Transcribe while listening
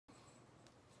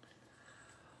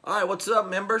All right, what's up,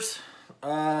 members?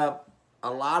 I'm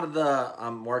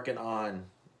working on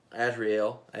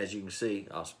Azrael, as you can see.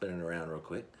 I'll spin it around real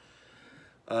quick.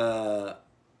 Uh,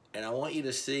 and I want you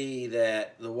to see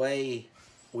that the way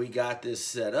we got this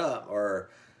set up,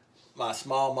 or my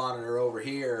small monitor over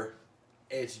here,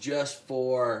 it's just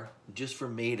for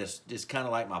me to just kind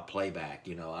of like my playback.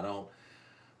 I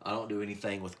don't do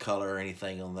anything with color or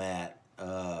anything on that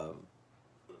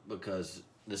because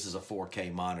this is a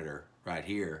 4K monitor right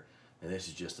here, and this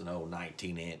is just an old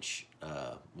 19-inch,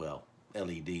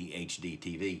 LED HD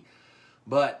TV.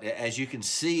 But as you can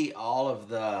see, all of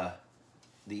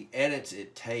the edits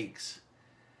it takes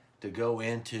to go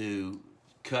into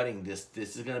cutting this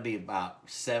is going to be about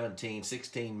 17,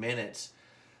 16 minutes.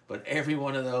 But every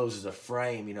one of those is a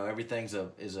frame. Everything's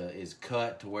is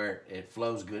cut to where it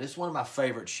flows good. It's one of my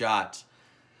favorite shots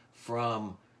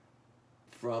from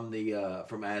from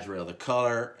Azrael. The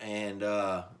color and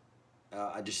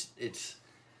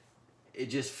it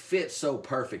just fits so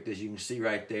perfect, as you can see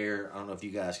right there. I don't know if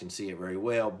you guys can see it very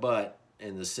well, but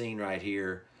in the scene right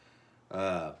here,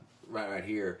 right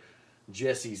here,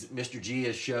 Mr. G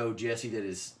has showed Jesse that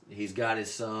he's got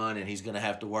his son and he's going to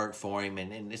have to work for him,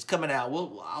 and it's coming out.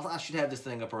 I should have this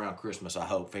thing up around Christmas, I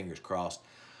hope, fingers crossed.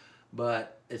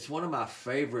 But it's one of my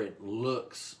favorite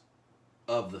looks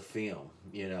of the film.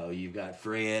 You've got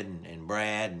Fred and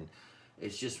Brad, and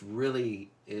it's just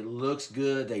really, it looks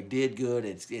good. They did good.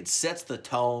 It sets the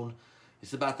tone.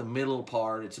 It's about the middle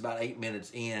part. It's about 8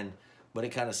 minutes in, but it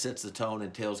kind of sets the tone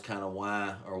and tells kind of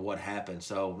why or what happened.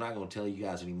 So I'm not going to tell you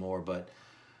guys anymore, but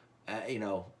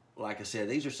like I said,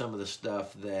 these are some of the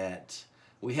stuff that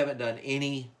we haven't done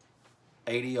any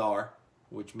ADR,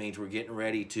 which means we're getting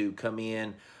ready to come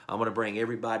in. I'm going to bring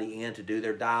everybody in to do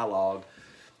their dialogue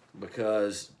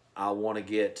because I want to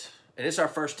get, and it's our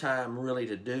first time really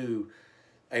to do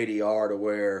ADR to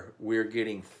where we're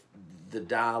getting the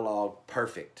dialogue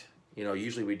perfect.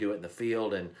 Usually we do it in the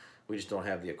field and we just don't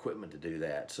have the equipment to do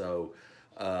that. So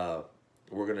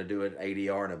we're going to do it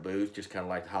ADR in a booth, just kind of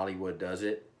like Hollywood does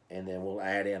it. And then we'll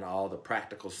add in all the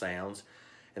practical sounds.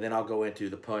 And then I'll go into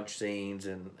the punch scenes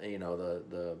and,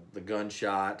 the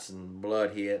gunshots and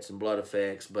blood hits and blood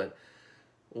effects. But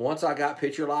once I got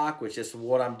picture lock, which is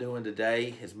what I'm doing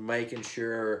today, is making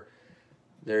sure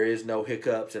there is no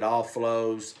hiccups. It all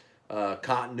flows.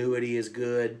 Continuity is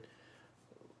good.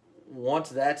 Once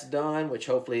that's done, which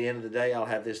hopefully at the end of the day I'll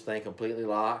have this thing completely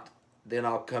locked, then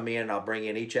I'll come in and I'll bring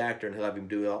in each actor and he'll have him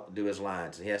do his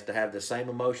lines. And he has to have the same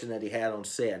emotion that he had on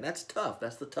set. And that's tough.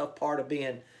 That's the tough part of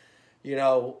being,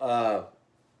 an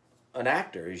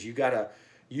actor, is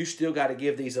you still got to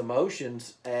give these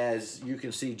emotions, as you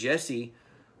can see Jesse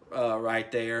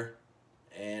right there.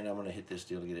 And I'm going to hit this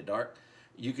deal to get it dark.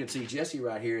 You can see Jesse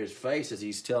right here, his face, as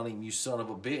he's telling him, "You son of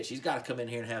a bitch." He's got to come in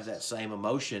here and have that same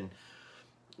emotion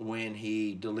when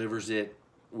he delivers it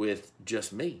with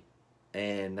just me.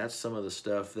 And that's some of the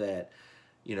stuff that,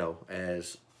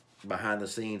 as behind the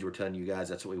scenes, we're telling you guys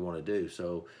that's what we want to do.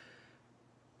 So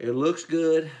it looks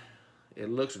good. It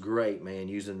looks great, man,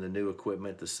 using the new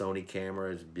equipment. The Sony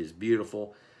camera is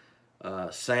beautiful.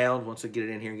 Sound, once we get it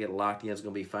in here and get it locked in, it's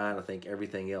going to be fine. I think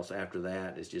everything else after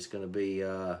that is just going to be,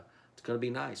 it's going to be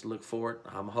nice. Look for it.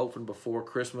 I'm hoping before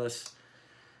Christmas.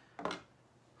 Got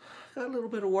a little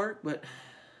bit of work, but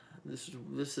this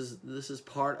is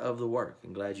part of the work.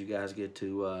 I'm glad you guys get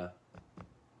to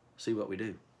see what we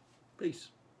do. Peace.